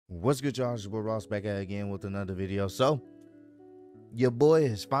What's good, y'all? It's your boy Ross back at it again with another video. So, your boy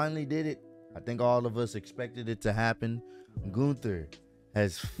has finally did it. I think all of us expected it to happen. Gunther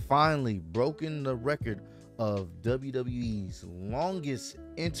has finally broken the record of WWE's longest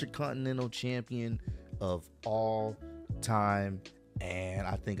Intercontinental Champion of all time. And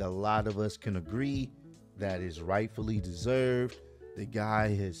I think a lot of us can agree that is rightfully deserved. The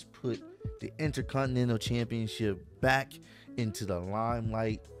guy has put the Intercontinental Championship back into the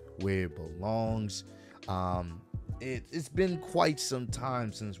limelight where it belongs. It's been quite some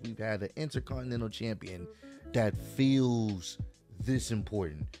time since we've had an Intercontinental Champion that feels this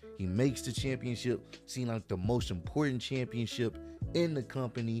important. He makes the championship seem like the most important championship in the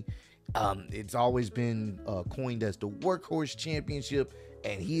company. It's always been coined as the workhorse championship,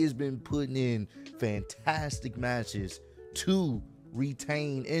 and he has been putting in fantastic matches to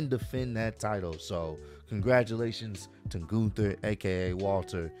retain and defend that title. So congratulations to Gunther, aka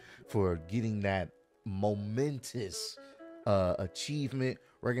Walter, for getting that momentous achievement.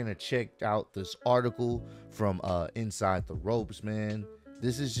 We're gonna check out this article from Inside the Ropes, man.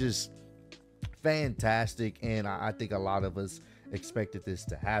 This is just fantastic, and I think a lot of us expected this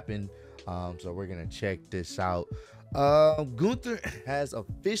to happen. So we're gonna check this out. Gunther has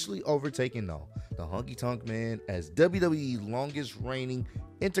officially overtaken the Honky Tonk Man as WWE's longest reigning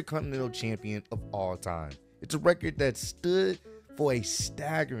Intercontinental Champion of all time. It's a record that stood for a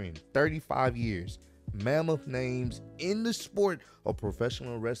staggering 35 years. Mammoth names in the sport of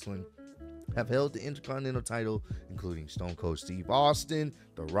professional wrestling have held the Intercontinental title, including Stone Cold Steve Austin,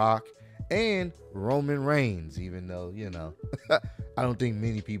 The Rock, and Roman Reigns, even though, I don't think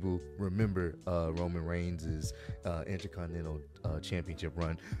many people remember Roman Reigns' Intercontinental Championship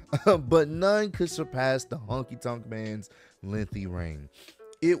run. But none could surpass the Honky Tonk Man's lengthy reign.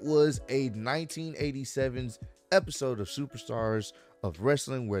 It was a 1987's episode of Superstars of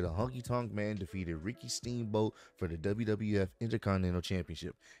Wrestling where the Honky Tonk Man defeated Ricky Steamboat for the WWF Intercontinental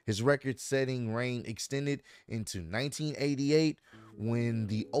Championship. His record-setting reign extended into 1988 when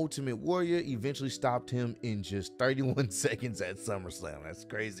the Ultimate Warrior eventually stopped him in just 31 seconds at SummerSlam. That's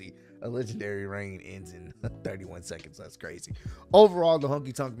crazy. A legendary reign ends in 31 seconds. That's crazy. Overall, the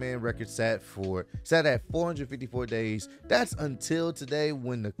Honky Tonk Man record sat at 454 days. That's until today,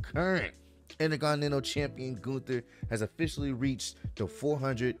 when the current Intercontinental Champion Gunther has officially reached the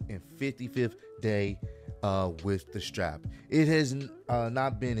 455th day with the strap. It has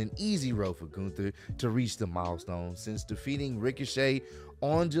not been an easy road for Gunther to reach the milestone. Since defeating Ricochet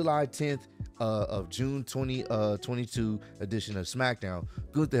on July 10th of June 2022 edition of SmackDown,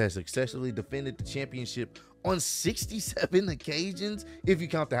 Gunther has successfully defended the championship on 67 occasions, if you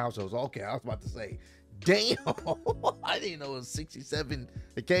count the house shows. Okay, I was about to say, damn, I didn't know it was 67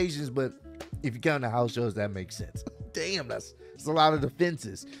 occasions, but if you count the house shows, that makes sense. Damn, that's a lot of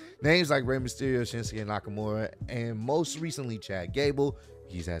defenses. Names like Rey Mysterio, Shinsuke Nakamura, and most recently Chad Gable,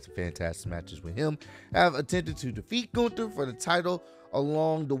 he's had some fantastic matches with him, have attempted to defeat Gunther for the title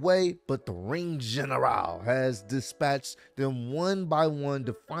along the way, but the Ring General has dispatched them one by one,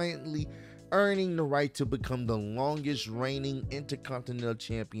 defiantly earning the right to become the longest reigning Intercontinental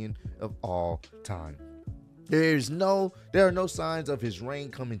Champion of all time. There are no signs of his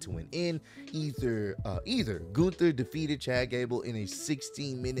reign coming to an end. Either Gunther defeated Chad Gable in a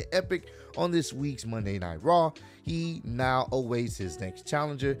 16-minute epic on this week's Monday Night Raw. He now awaits his next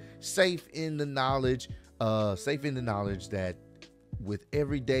challenger, safe in the knowledge that with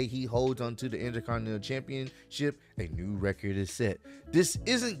every day he holds onto the Intercontinental Championship, a new record is set. This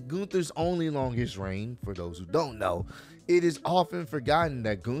isn't Gunther's only longest reign. For those who don't know, it is often forgotten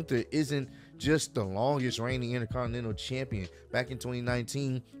that Gunther isn't just the longest reigning Intercontinental Champion. Back in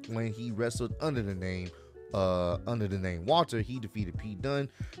 2019, when he wrestled under the name Walter, he defeated Pete Dunne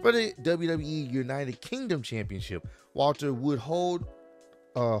for the WWE United Kingdom Championship. Walter would hold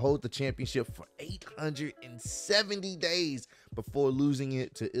the championship for 870 days before losing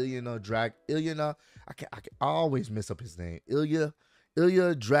it to I always mess up his name. Ilya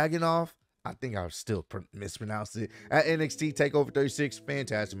Dragunov. I think I still mispronounced it. At NXT TakeOver 36,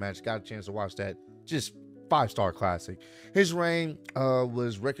 fantastic match. Got a chance to watch that. Just 5-star classic. His reign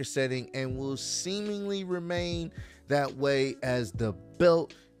was record-setting and will seemingly remain that way as the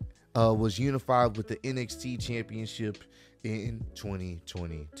belt was unified with the NXT Championship in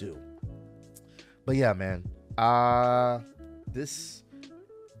 2022. But yeah, man, the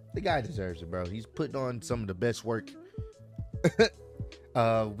guy deserves it, bro. He's putting on some of the best work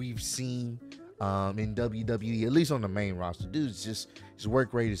we've seen in WWE, at least on the main roster. Dude's just, his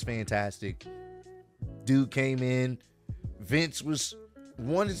work rate is fantastic. Dude came in, Vince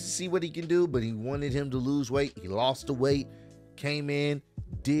wanted to see what he can do, but he wanted him to lose weight. He lost the weight, came in,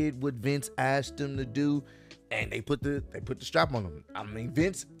 did what Vince asked him to do, and they put the strap on him. I mean,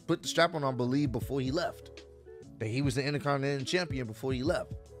 Vince put the strap on, I believe, before he left. That he was the Intercontinental champion before he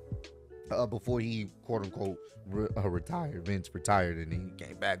left. Before he, quote unquote, retired. Vince retired and then he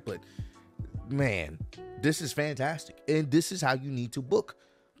came back. But man, this is fantastic. And this is how you need to book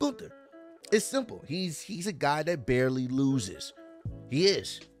Gunther. It's simple. He's a guy that barely loses. He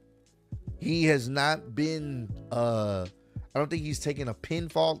is. He has not been I don't think he's taken a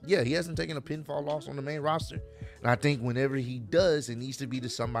pinfall. Yeah, he hasn't taken a pinfall loss on the main roster. And I think whenever he does, it needs to be to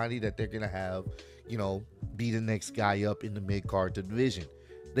somebody that they're gonna have, you know, be the next guy up in the mid-card division.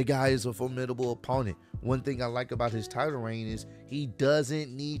 The guy is a formidable opponent. One thing I like about his title reign is he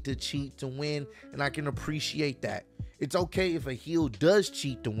doesn't need to cheat to win, and I can appreciate that. It's okay if a heel does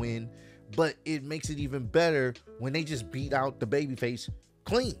cheat to win, but it makes it even better when they just beat out the babyface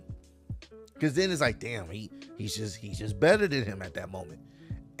clean. Because then it's like, damn, he's just better than him at that moment.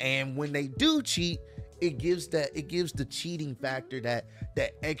 And when they do cheat, it gives the cheating factor that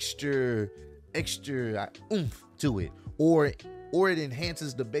extra oomph to it, or it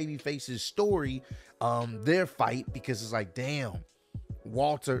enhances the babyface's story, their fight, because it's like, damn,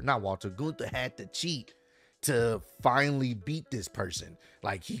 Gunther had to cheat to finally beat this person.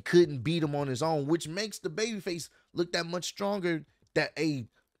 Like, he couldn't beat him on his own, which makes the babyface look that much stronger, that a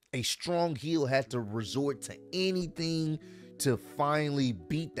strong heel had to resort to anything to finally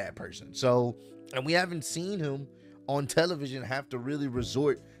beat that person. So, and we haven't seen him on television have to really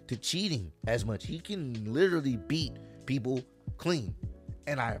resort to cheating as much. He can literally beat people clean,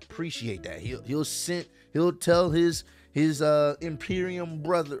 and I appreciate that. He'll tell his Imperium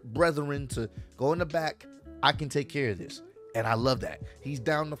brethren to go in the back. I can take care of this, and I love that. He's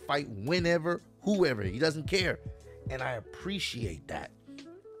down to fight whenever, whoever. He doesn't care, and I appreciate that.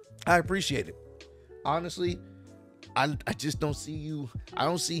 I appreciate it. Honestly, I just don't see I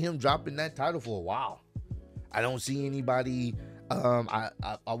don't see him dropping that title for a while. I don't see anybody. I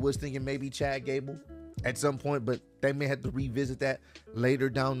was thinking maybe Chad Gable at some point, but they may have to revisit that later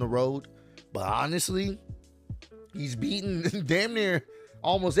down the road. But honestly, he's beaten damn near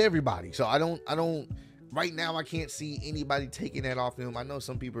almost everybody. So I don't right now, I can't see anybody taking that off him. I know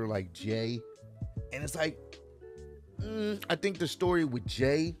some people are like Jay, and it's like, I think the story with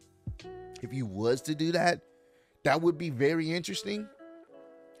Jay, if he was to do that, that would be very interesting.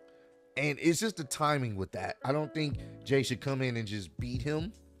 And it's just the timing with that. I don't think Jay should come in and just beat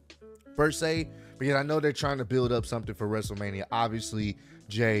him per se, because I know they're trying to build up something for WrestleMania. Obviously,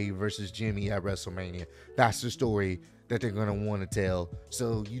 Jay versus Jimmy at WrestleMania. That's the story that they're going to want to tell.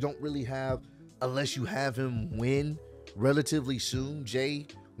 So you don't really have, unless you have him win relatively soon, Jay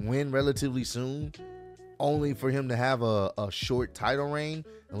win relatively soon, only for him to have a short title reign,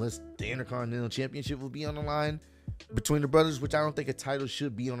 unless the Intercontinental Championship will be on the line between the brothers, which I don't think a title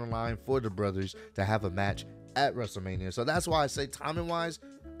should be on the line for the brothers to have a match at WrestleMania. So that's why I say, timing wise,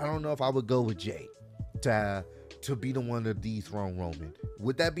 I don't know if I would go with Jay to be the one to dethrone Roman.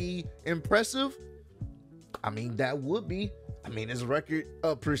 Would that be impressive? I mean, that would be. I mean, his record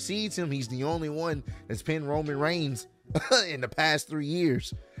precedes him. He's the only one that's pinned Roman Reigns in the past 3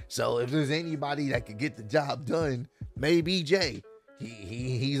 years. So if there's anybody that could get the job done, maybe Jay.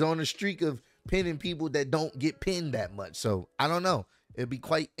 He's on a streak of pinning people that don't get pinned that much. So I don't know. It'd be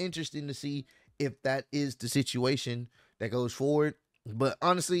quite interesting to see if that is the situation that goes forward. But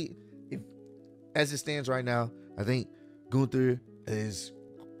honestly, as it stands right now, I think Gunther is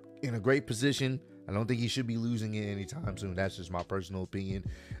in a great position. I don't think he should be losing it anytime soon. That's just my personal opinion.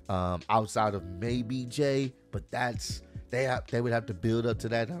 Outside of maybe Jay, but they would have to build up to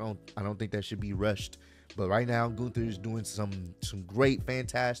that. I don't think that should be rushed. But right now, Gunther is doing some great,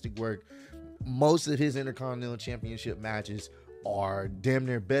 fantastic work. Most of his Intercontinental Championship matches are damn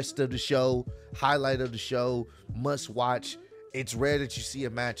near best of the show, highlight of the show, must watch. It's rare that you see a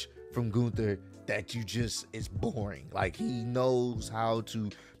match from Gunther that it's boring. Like, he knows how to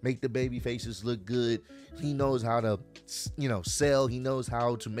make the baby faces look good. He knows how to, sell. He knows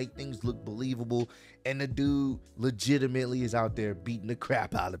how to make things look believable. And the dude legitimately is out there beating the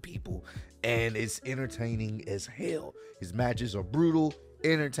crap out of people. And it's entertaining as hell. His matches are brutal,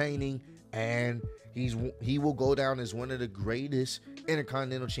 entertaining, and he will go down as one of the greatest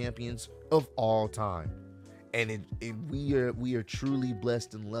Intercontinental champions of all time. And we are truly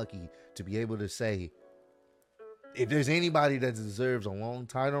blessed and lucky to be able to say, if there's anybody that deserves a long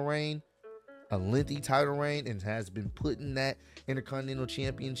title reign, a lengthy title reign, and has been putting that Intercontinental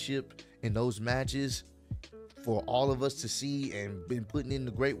Championship in those matches for all of us to see and been putting in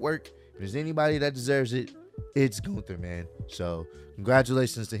the great work, if there's anybody that deserves it, it's Gunther, man. So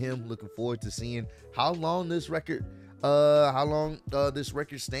congratulations to him. Looking forward to seeing how long this record how long this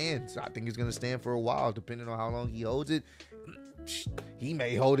record stands. I think it's gonna stand for a while, depending on how long he holds it. He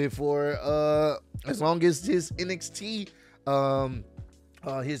may hold it for as long as his NXT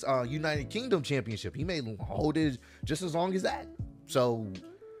his United Kingdom championship. He may hold it just as long as that. So,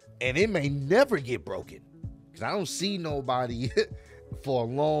 and it may never get broken, because I don't see nobody for a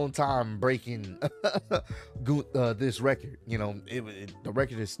long time breaking this record. You know, the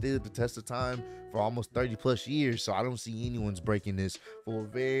record has stood the test of time for almost 30 plus years, so I don't see anyone's breaking this for a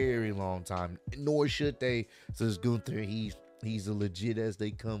very long time, nor should they. Says Gunther, he's a legit as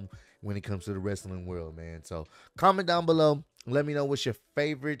they come when it comes to the wrestling world, man. So comment down below, let me know what's your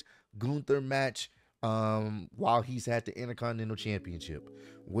favorite Gunther match while he's had the Intercontinental Championship.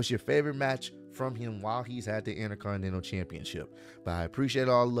 What's your favorite match from him while he's had the Intercontinental Championship? But I appreciate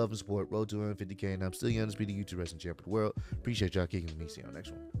all the love and support. Road to 150K, and I'm still the undisputed YouTube wrestling champion of the world. Appreciate y'all kicking with me. See you on the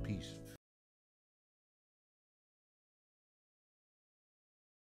next one. Peace.